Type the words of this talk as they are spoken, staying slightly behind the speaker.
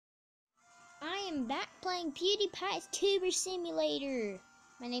am back playing PewDiePie's Tuber Simulator.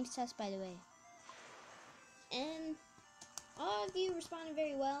 My name's Tess, by the way. And all of you responded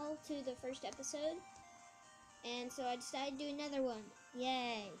very well to the first episode. And so I decided to do another one.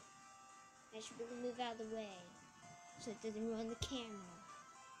 Yay. I should really move out of the way so it doesn't ruin the camera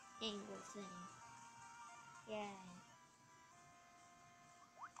angle thing. Yay.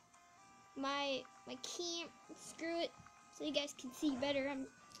 My camp, screw it, so you guys can see better. I'm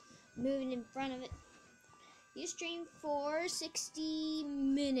moving in front of it. You stream for 60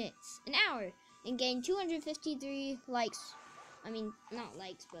 minutes, an hour, and gain 253 likes. I mean, not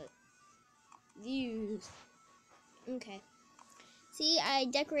likes, but views. Okay. See, I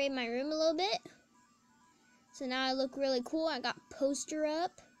decorated my room a little bit. So now I look really cool. I got a poster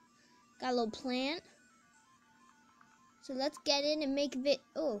up. Got a little plant. So let's get in and make a bit.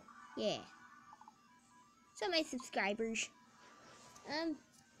 Oh, yeah. So my subscribers.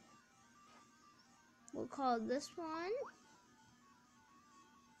 We'll call this one.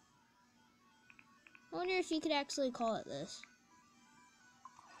 I wonder if you could actually call it this.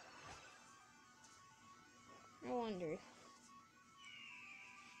 I wonder.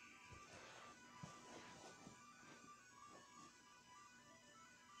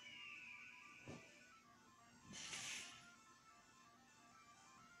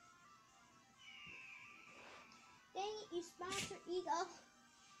 Dang it, you sponsor Eagle.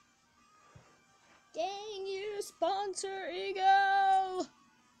 Dang you, sponsor Eagle.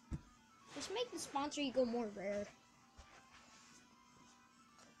 Let's make the sponsor Eagle more rare.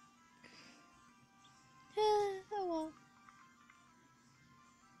 Oh well.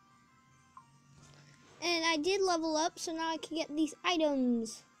 And I did level up, so now I can get these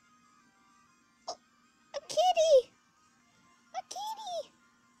items. Oh, a kitty! A kitty!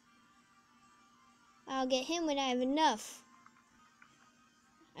 I'll get him when I have enough.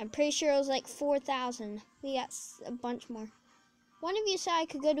 I'm pretty sure it was like 4,000. We got a bunch more. One of you said I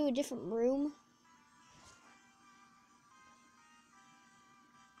could go to a different room.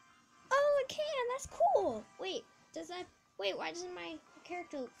 Oh, I can. That's cool. Wait, why doesn't my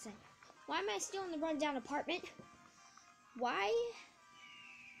character look the same? Why am I still in the rundown apartment? Why?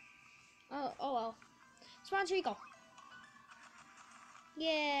 Oh well. Sponsor Eagle.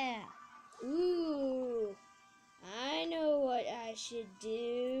 Yeah. Ooh. I know what I should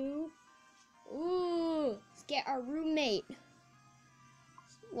do. Ooh. Let's get our roommate.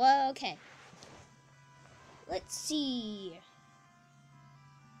 Well, okay. Let's see.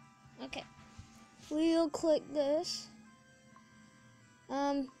 Okay. We'll click this.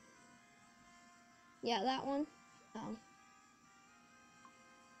 Yeah, that one.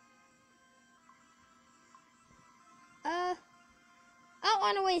 I don't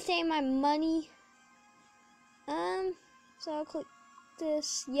want to waste any of my money. So I'll click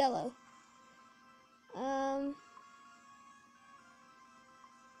this yellow.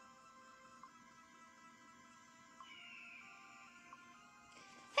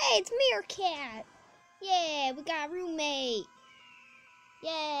 Hey, it's Meerkat! Yeah, we got a roommate!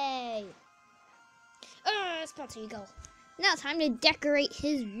 Yay! Sponsor Eagle. Now time to decorate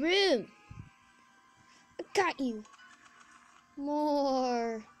his room. I got you.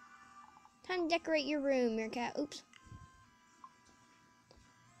 More. Time to decorate your room, Meerkat. Oops.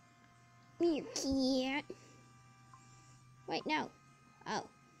 Meerkat. Wait, no. Oh.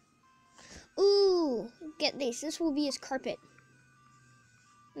 Ooh, get this. This will be his carpet.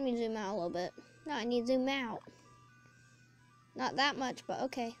 Let me zoom out a little bit. No, I need to zoom out. Not that much, but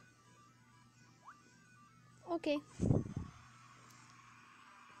okay. Okay.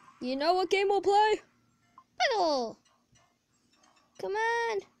 You know what game we'll play? Battle! Come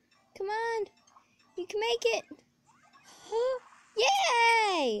on! Come on! You can make it!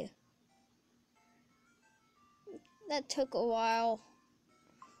 Yay! That took a while.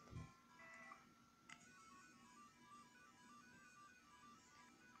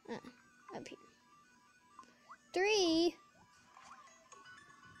 Up here. 3.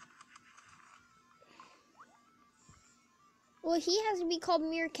 Well, he has to be called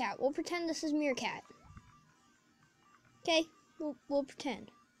Meerkat. We'll pretend this is Meerkat. Okay, we'll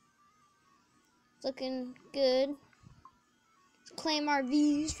pretend. It's looking good. Let's claim our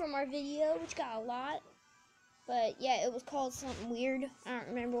views from our video, which got a lot. But yeah, it was called something weird. I don't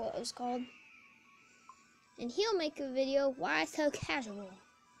remember what it was called. And he'll make a video, why so casual?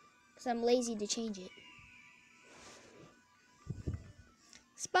 Because I'm lazy to change it.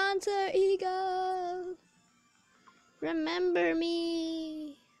 Sponsor Eagle! Remember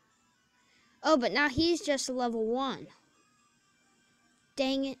me! Oh, but now he's just a level 1.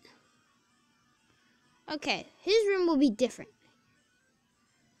 Dang it. Okay, his room will be different.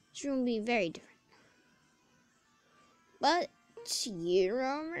 His room will be very different. But you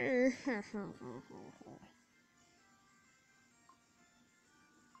remember.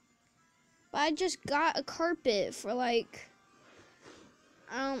 But I just got a carpet for like,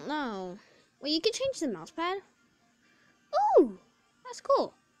 I don't know. Well, you can change the mouse pad. Ooh, that's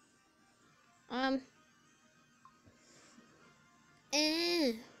cool.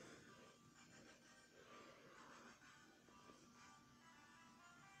 Eh.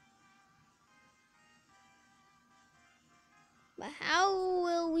 But how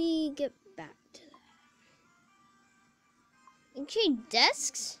will we get back to that? You can change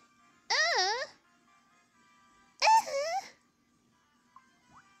desks?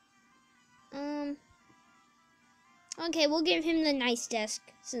 Okay, we'll give him the nice desk,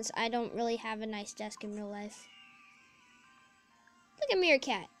 since I don't really have a nice desk in real life. Look at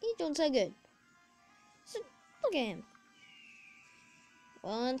Meerkat. He's doing so good. So, look at him.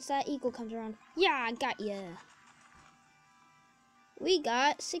 Once that eagle comes around. Yeah, I got ya. We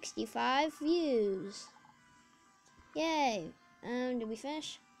got 65 views. Yay. Did we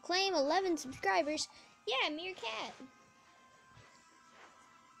finish? Claim 11 subscribers. Yeah, Meerkat.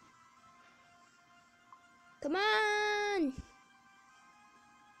 Come on.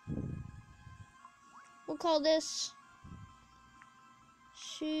 We'll call this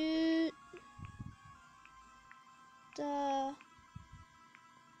Shoot the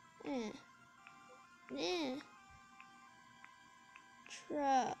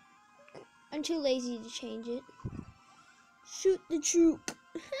truck. I'm too lazy to change it. Shoot the troop.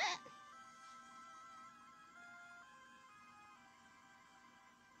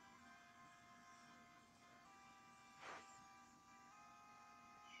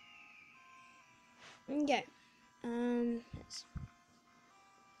 Okay.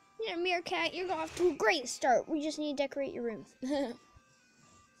 Yeah, Meerkat, you're off to a great start. We just need to decorate your room.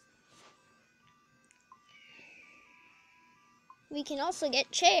 We can also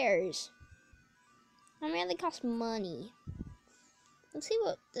get chairs. I mean, they cost money. Let's see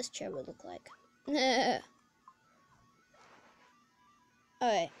what this chair would look like.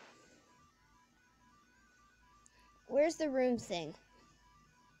 Alright. Where's the room thing?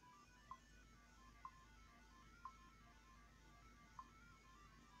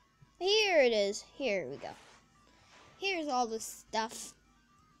 Here it is. Here we go. Here's all the stuff.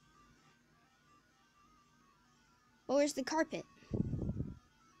 Oh, where's the carpet?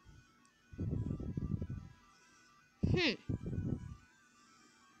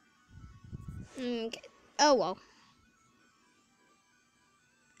 Okay. Oh, well.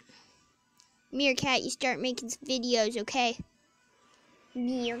 Meerkat, you start making some videos, okay?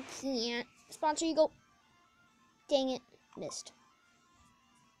 Meerkat. Sponsor you go. Dang it. Missed.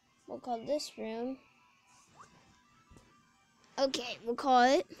 We'll call this room. Okay, we'll call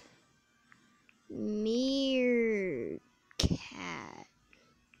it Meerkat.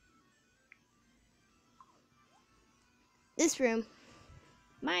 This room.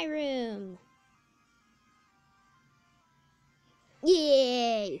 My room.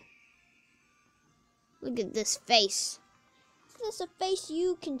 Yay! Look at this face. Is this a face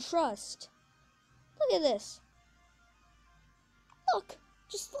you can trust? Look at this. Look.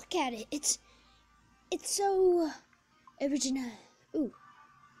 Just look at it. It's so original. Ooh.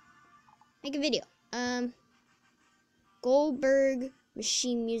 Make a video. Goldberg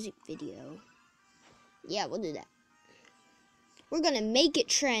machine music video. Yeah, we'll do that. We're gonna make it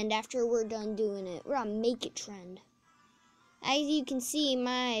trend after we're done doing it. We're gonna make it trend. As you can see,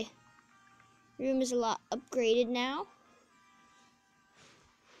 my room is a lot upgraded now.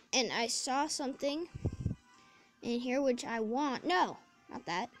 And I saw something in here which I want. No, not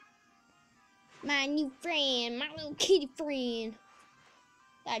that. My new friend, my little kitty friend.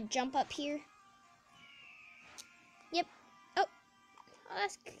 Gotta jump up here. Yep. Oh,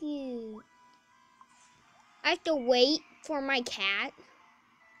 that's cute. I have to wait for my cat.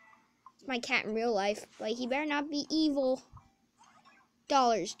 It's my cat in real life. Like, he better not be evil.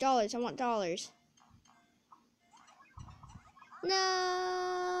 Dollars. I want dollars.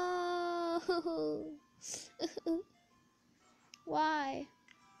 No. Why?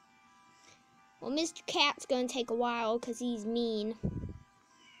 Well, Mr. Cat's gonna take a while because he's mean.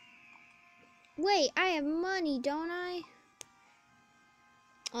 Wait, I have money, don't I?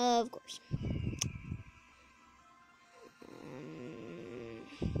 Of course.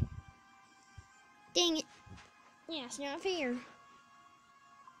 Dang it. Yeah, it's not fair.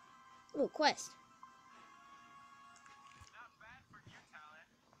 Ooh, quest. Not bad for your talent.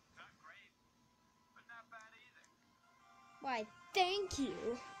 Not great, but not bad either. Why, thank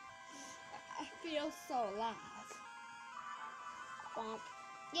you. I feel so alive. Bonk.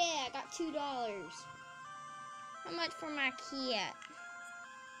 Yeah, I got $2. How much for my cat?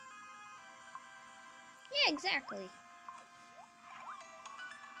 Yeah, exactly.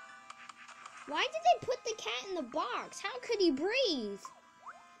 Why did they put the cat in the box? How could he breathe?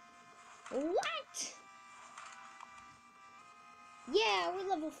 What? Yeah, we're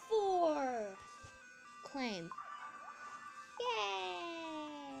level 4. Claim.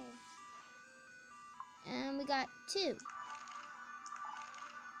 Yay! And we got 2.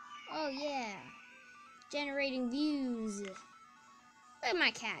 Oh yeah. Generating views. Look at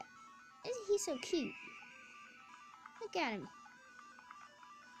my cat. Isn't he so cute? Look at him.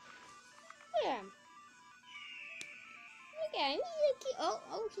 Look at him. Look at him. He's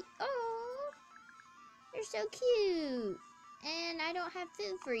so cute. Oh. You're so cute. And I don't have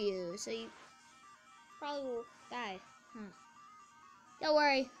food for you, so you probably will die. Huh. Don't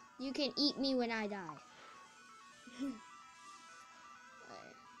worry. You can eat me when I die.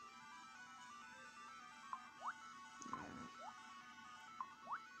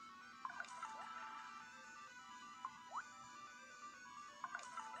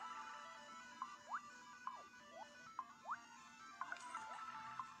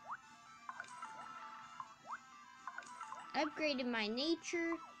 I upgraded my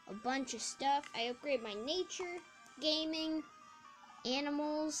nature, a bunch of stuff. I upgraded my nature, gaming,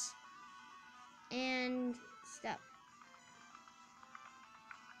 animals, and stuff.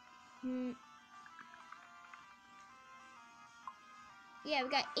 Yeah, we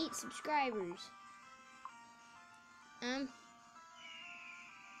got 8 subscribers.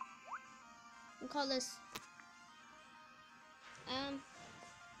 We'll call this,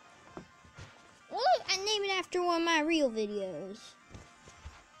 well, I name it after one of my real videos.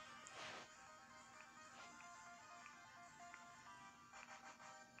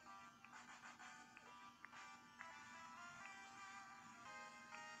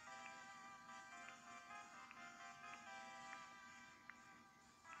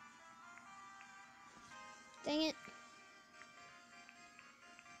 Dang it.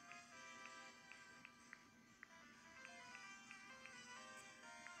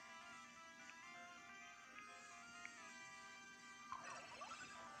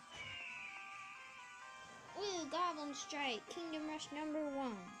 Woo, Goblin Strike, Kingdom Rush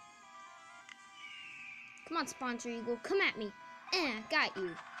 #1. Come on, Sponsor Eagle, come at me. Got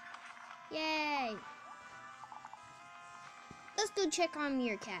you. Yay. Let's go check on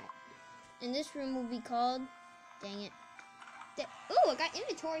Meerkat. And this room will be called, dang it. Ooh, I got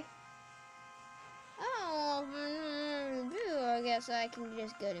inventory. Oh, I guess I can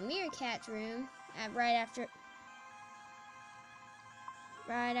just go to Meerkat's room right after.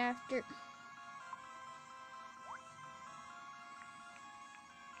 Let's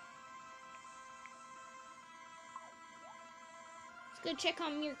go check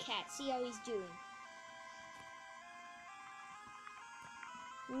on Meerkat, see how he's doing.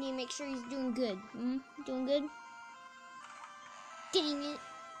 We need to make sure he's doing good. Doing good? Dang it.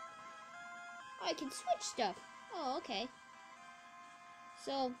 Oh, I can switch stuff. Oh, okay.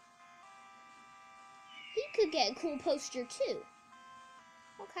 So, he could get a cool poster too.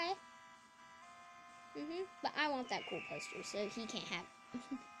 Okay. But I want that cool poster, so he can't have it.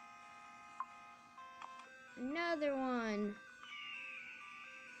 Another one.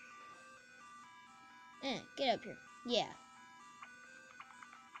 Get up here. Yeah.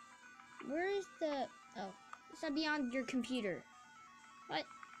 Where's the... Oh, it's not beyond your computer. What?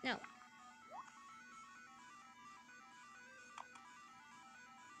 No.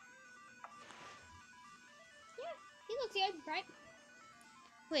 Yeah, he looks good, right?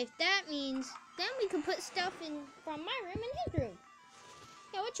 Wait, that means then we can put stuff in from my room in his room.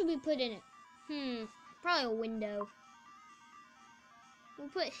 Yeah, what should we put in it? Probably a window. We'll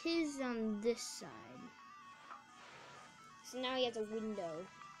put his on this side. So now he has a window.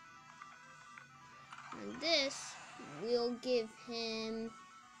 And this, we'll give him...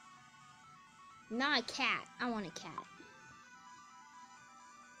 Not a cat. I want a cat.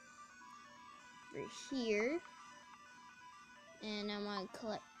 Right here. And I want to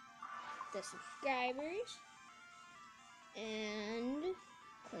collect the subscribers. And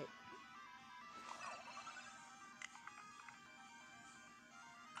click.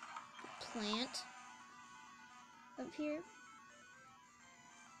 Plant up here.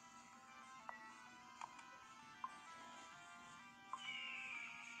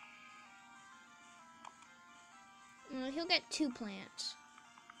 He'll get 2 plants.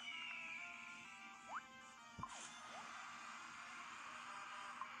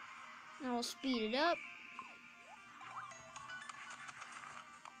 I'll speed it up.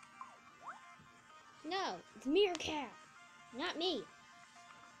 No, it's Meerkat, not me.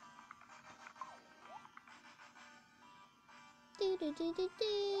 do do do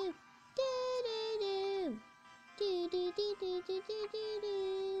do. Do do do. Do do do do do do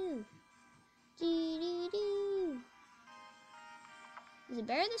do. Do do do. Is it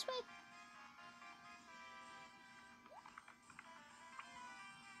better this way?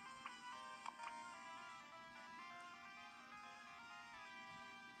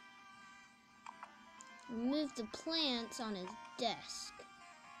 Remove the plants on his desk.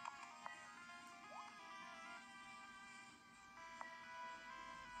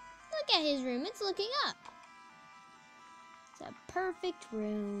 Look at his room, it's looking up. It's a perfect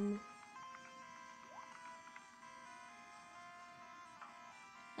room.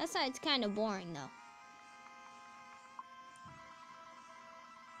 That side's kind of boring though.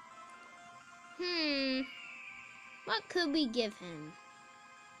 What could we give him?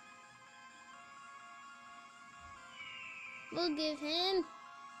 We'll give him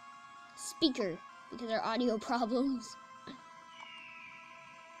speaker because our audio problems.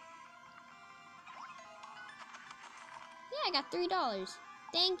 Yeah, I got $3.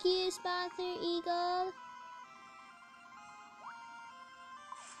 Thank you, sponsor Eagle.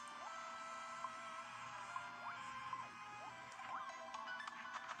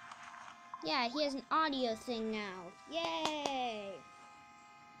 Yeah, he has an audio thing now. Yay!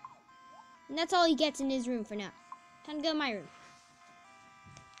 And that's all he gets in his room for now. Time to go to my room.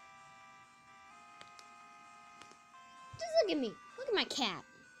 Just look at me. Look at my cat.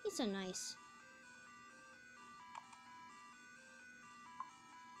 He's so nice.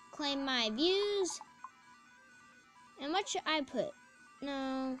 Claim my views. And what should I put?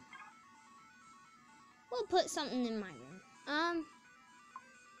 No. We'll put something in my room.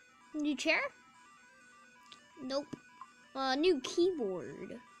 New chair? Nope. New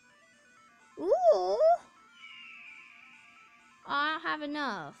keyboard. Ooh. I don't have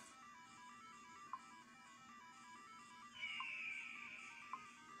enough.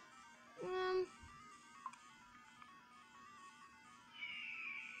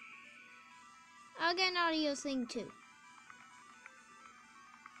 I'll get an audio thing too.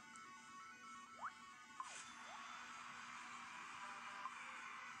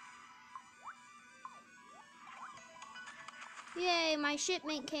 Yay, my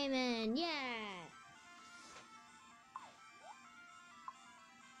shipment came in. Yeah.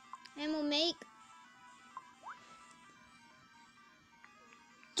 And we'll make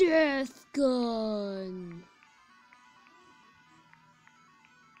death gun.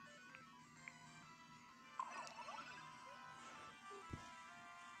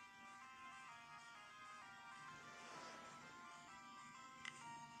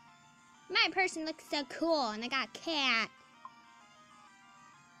 My person looks so cool, and I got a cat.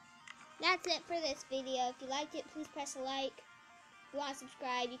 That's it for this video. If you liked it, please press a like. If you want to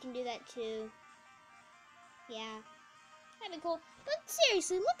subscribe, you can do that too. Yeah, that'd be cool. But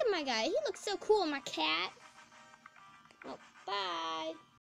seriously, look at my guy. He looks so cool, my cat. Oh, bye.